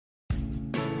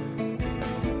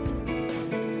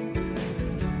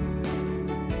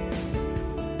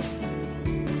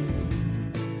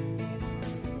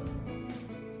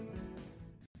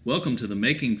Welcome to the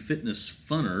Making Fitness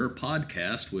Funner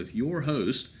podcast with your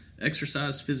host,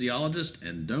 exercise physiologist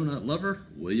and donut lover,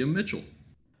 William Mitchell.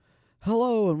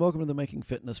 Hello and welcome to the Making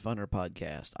Fitness Funner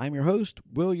podcast. I'm your host,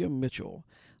 William Mitchell.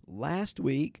 Last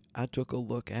week, I took a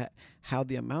look at how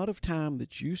the amount of time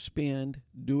that you spend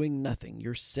doing nothing,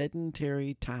 your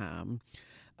sedentary time,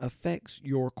 affects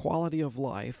your quality of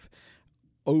life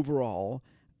overall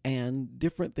and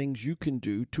different things you can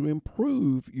do to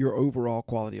improve your overall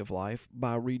quality of life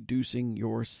by reducing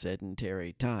your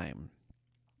sedentary time.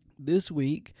 This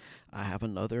week, I have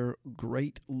another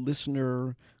great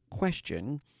listener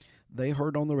question. They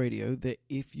heard on the radio that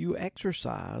if you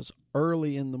exercise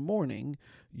early in the morning,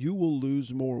 you will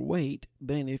lose more weight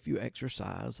than if you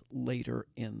exercise later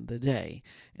in the day.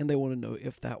 And they want to know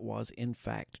if that was in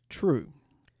fact true.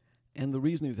 And the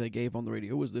reason that they gave on the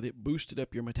radio was that it boosted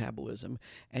up your metabolism,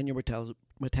 and your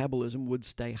metabolism would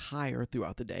stay higher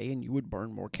throughout the day, and you would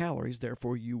burn more calories.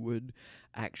 Therefore, you would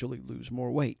actually lose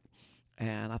more weight.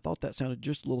 And I thought that sounded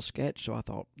just a little sketch, so I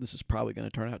thought this is probably going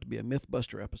to turn out to be a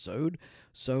Mythbuster episode.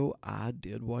 So I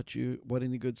did what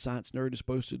any good science nerd is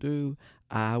supposed to do.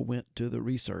 I went to the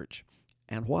research,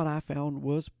 and what I found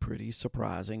was pretty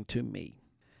surprising to me.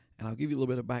 And I'll give you a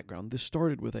little bit of background. This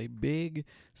started with a big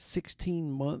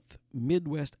 16-month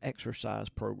Midwest exercise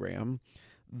program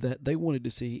that they wanted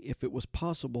to see if it was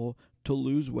possible to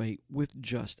lose weight with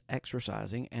just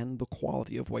exercising and the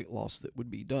quality of weight loss that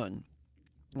would be done.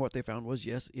 What they found was,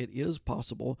 yes, it is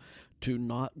possible to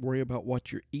not worry about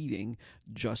what you're eating,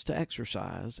 just to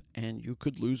exercise, and you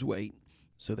could lose weight.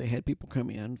 So they had people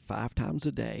come in 5 times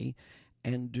a day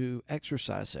and do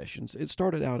exercise sessions. It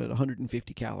started out at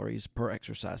 150 calories per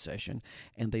exercise session,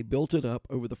 and they built it up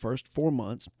over the first 4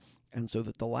 months. And so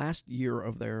that the last year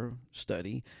of their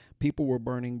study, people were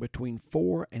burning between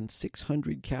 400 and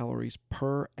 600 calories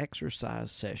per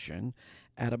exercise session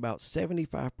at about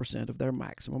 75% of their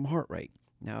maximum heart rate.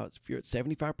 Now, if you're at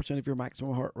 75% of your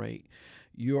maximum heart rate,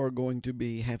 you are going to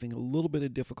be having a little bit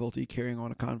of difficulty carrying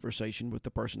on a conversation with the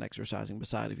person exercising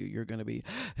beside of you. You're going to be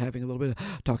having a little bit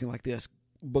of talking like this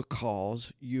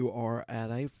because you are at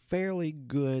a fairly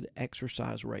good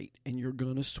exercise rate, and you're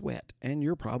going to sweat, and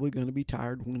you're probably going to be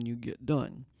tired when you get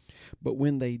done. But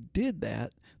when they did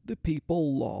that, the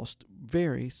people lost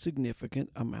very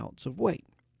significant amounts of weight.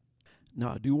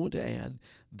 Now, I do want to add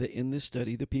that in this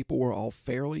study, the people were all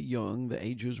fairly young. The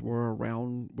ages were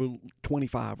around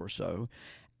 25 or so,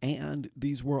 and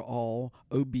these were all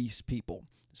obese people.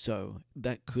 So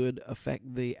that could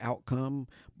affect the outcome,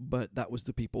 but that was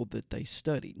the people that they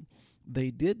studied. They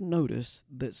did notice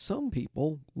that some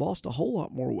people lost a whole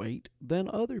lot more weight than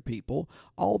other people,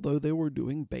 although they were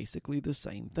doing basically the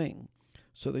same thing.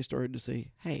 So they started to say,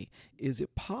 hey, is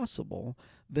it possible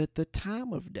that the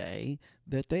time of day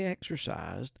that they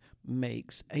exercised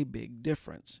makes a big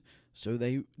difference? So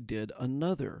they did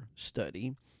another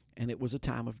study, and it was a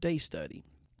time of day study.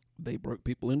 They broke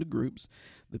people into groups.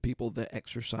 The people that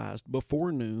exercised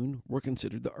before noon were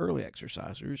considered the early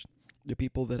exercisers. The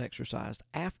people that exercised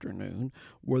after noon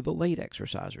were the late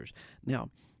exercisers. Now,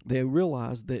 they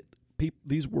realized that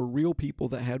these were real people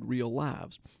that had real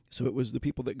lives. So it was the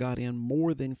people that got in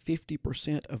more than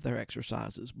 50% of their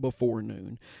exercises before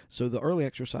noon. So the early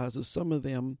exercises, some of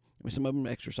them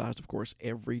exercised, of course,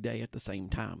 every day at the same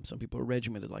time. Some people are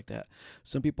regimented like that.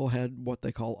 Some people had what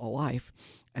they call a life.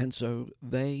 And so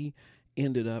they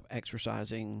ended up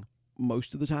exercising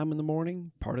most of the time in the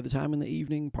morning, part of the time in the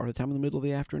evening, part of the time in the middle of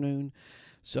the afternoon.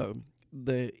 So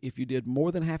if you did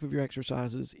more than half of your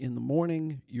exercises in the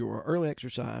morning, you were early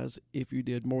exercise. If you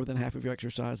did more than half of your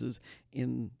exercises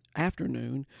in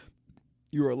afternoon,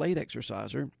 you were a late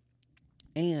exerciser.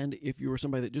 And if you were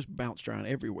somebody that just bounced around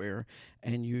everywhere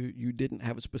and you didn't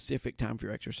have a specific time for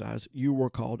your exercise, you were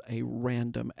called a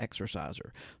random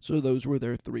exerciser. So those were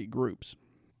their 3 groups.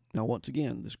 Now, once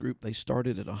again, this group, they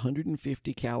started at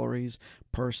 150 calories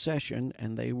per session,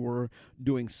 and they were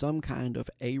doing some kind of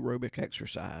aerobic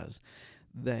exercise.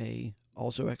 They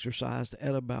also exercised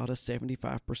at about a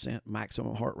 75%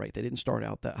 maximum heart rate. They didn't start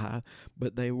out that high,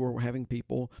 but they were having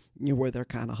people where they're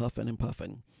kind of huffing and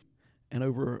puffing. And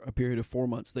over a period of 4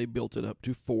 months, they built it up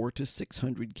to 400 to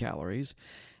 600 calories.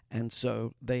 And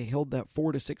so they held that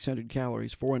 400 to 600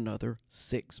 calories for another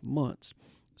 6 months.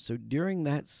 So during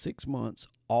that 6 months,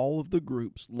 all of the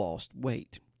groups lost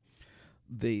weight.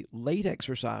 The late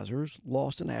exercisers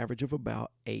lost an average of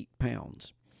about 8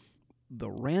 pounds. The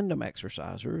random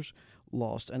exercisers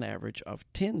lost an average of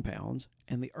 10 pounds,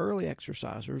 and the early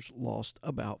exercisers lost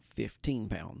about 15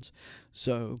 pounds.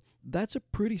 So that's a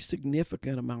pretty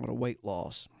significant amount of weight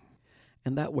loss.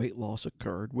 And that weight loss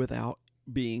occurred without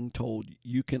being told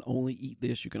you can only eat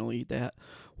this, you can only eat that.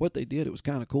 What they did, it was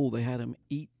kind of cool. They had them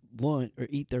eat lunch or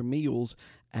eat their meals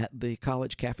at the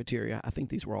college cafeteria. I think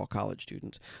these were all college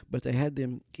students, but they had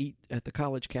them eat at the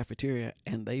college cafeteria,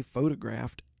 and they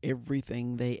photographed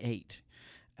everything they ate.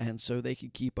 And so they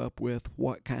could keep up with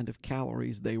what kind of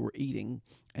calories they were eating,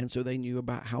 and so they knew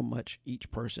about how much each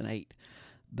person ate.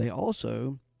 They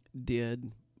also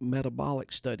did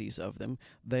metabolic studies of them.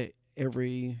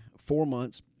 Every 4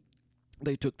 months,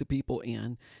 they took the people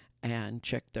in and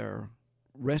checked their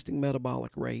resting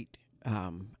metabolic rate,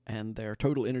 and their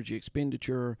total energy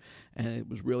expenditure, and it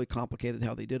was really complicated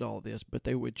how they did all this, but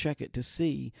they would check it to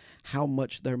see how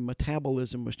much their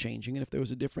metabolism was changing, and if there was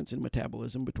a difference in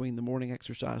metabolism between the morning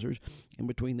exercisers and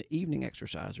between the evening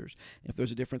exercisers, if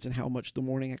there's a difference in how much the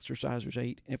morning exercisers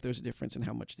ate, and if there's a difference in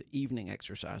how much the evening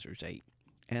exercisers ate.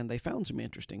 And they found some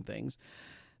interesting things.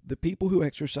 The people who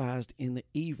exercised in the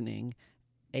evening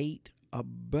ate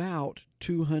about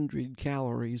 200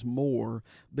 calories more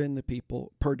than the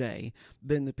people per day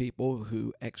than the people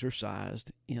who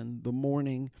exercised in the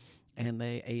morning, and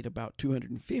they ate about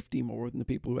 250 more than the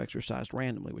people who exercised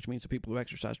randomly, which means the people who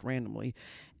exercised randomly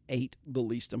ate the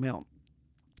least amount.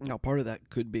 Now, part of that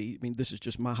could be, this is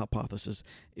just my hypothesis,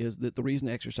 is that the reason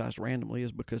they exercised randomly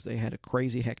is because they had a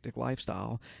crazy hectic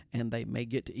lifestyle, and they may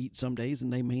get to eat some days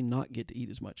and they may not get to eat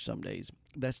as much some days.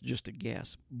 That's just a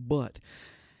guess. But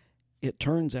it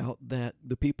turns out that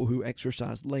the people who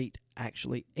exercised late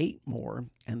actually ate more,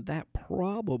 and that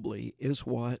probably is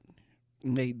what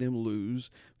made them lose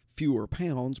fewer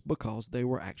pounds, because they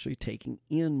were actually taking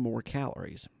in more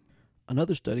calories.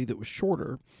 Another study that was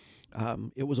shorter,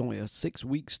 it was only a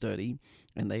 6-week study,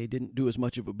 and they didn't do as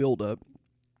much of a buildup.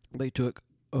 They took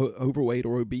overweight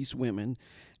or obese women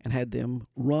and had them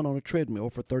run on a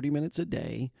treadmill for 30 minutes a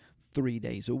day, 3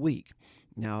 days a week.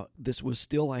 Now, this was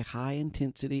still a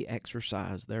high-intensity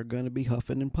exercise. They're going to be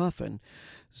huffing and puffing.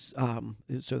 So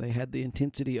they had the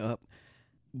intensity up,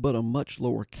 but a much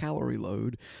lower calorie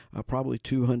load, probably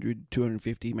 200,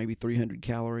 250, maybe 300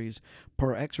 calories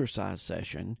per exercise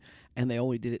session, and they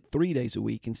only did it 3 days a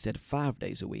week instead of 5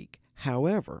 days a week.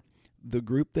 However, the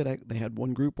group they had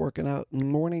one group working out in the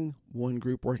morning, one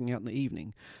group working out in the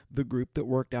evening. The group that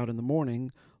worked out in the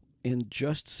morning, in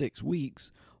just 6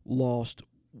 weeks, lost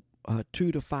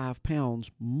 2 to 5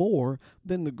 pounds more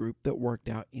than the group that worked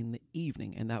out in the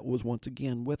evening, and that was once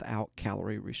again without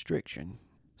calorie restriction.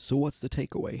 So what's the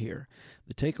takeaway here?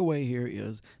 The takeaway here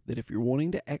is that if you're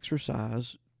wanting to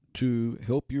exercise to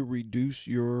help you reduce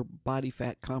your body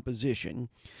fat composition,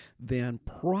 then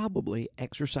probably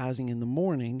exercising in the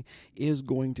morning is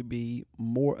going to be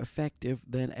more effective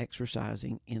than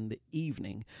exercising in the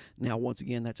evening. Now, once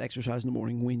again, that's exercise in the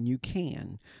morning when you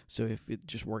can. So if it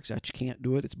just works out you can't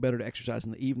do it, it's better to exercise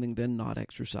in the evening than not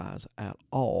exercise at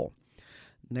all.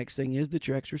 Next thing is that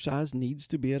your exercise needs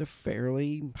to be at a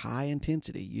fairly high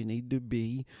intensity. You need to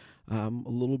be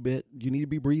you need to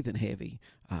be breathing heavy.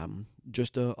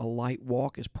 Just a light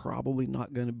walk is probably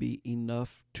not going to be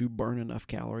enough to burn enough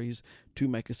calories to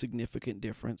make a significant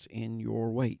difference in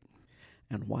your weight.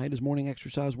 And why does morning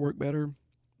exercise work better?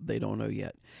 They don't know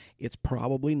yet. It's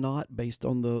probably not, based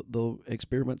on the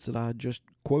experiments that I just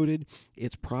quoted,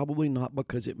 it's probably not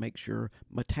because it makes your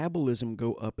metabolism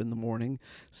go up in the morning,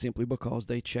 simply because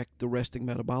they checked the resting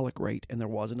metabolic rate and there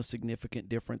wasn't a significant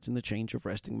difference in the change of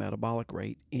resting metabolic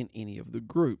rate in any of the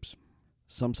groups.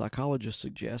 Some psychologists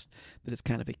suggest that it's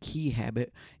kind of a key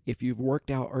habit. If you've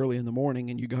worked out early in the morning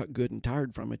and you got good and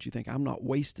tired from it, you think, I'm not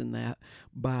wasting that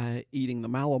by eating the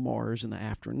Mallomars in the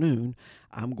afternoon.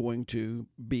 I'm going to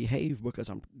behave because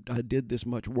I did this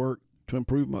much work to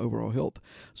improve my overall health.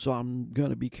 So I'm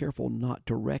going to be careful not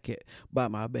to wreck it by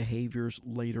my behaviors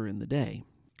later in the day.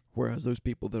 Whereas those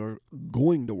people that are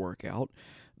going to work out,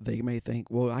 they may think,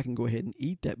 well, I can go ahead and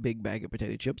eat that big bag of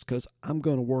potato chips because I'm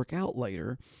going to work out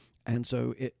later. And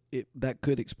so that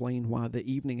could explain why the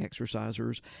evening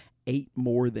exercisers ate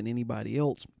more than anybody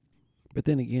else. But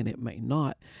then again, it may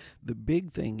not. The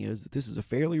big thing is that this is a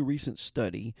fairly recent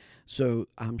study, so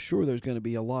I'm sure there's going to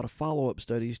be a lot of follow-up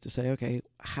studies to say, okay,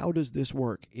 how does this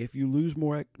work? If you lose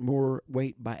more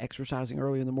weight by exercising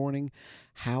early in the morning,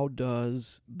 how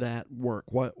does that work?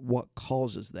 What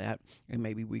causes that? And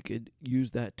maybe we could use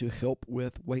that to help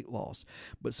with weight loss.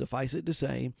 But suffice it to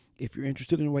say, if you're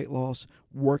interested in weight loss,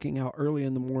 working out early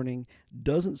in the morning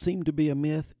doesn't seem to be a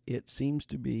myth. It seems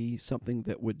to be something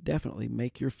that would definitely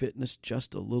make your fitness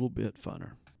just a little bit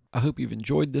funner. I hope you've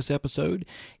enjoyed this episode.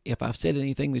 If I've said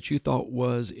anything that you thought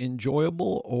was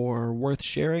enjoyable or worth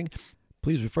sharing,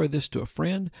 please refer this to a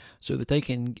friend so that they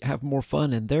can have more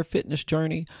fun in their fitness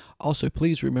journey. Also,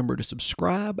 please remember to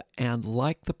subscribe and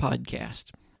like the podcast.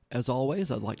 As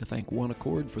always, I'd like to thank One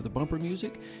Accord for the bumper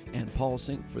music and Paul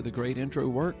Sink for the great intro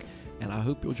work, and I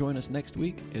hope you'll join us next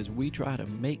week as we try to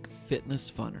make fitness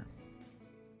funner.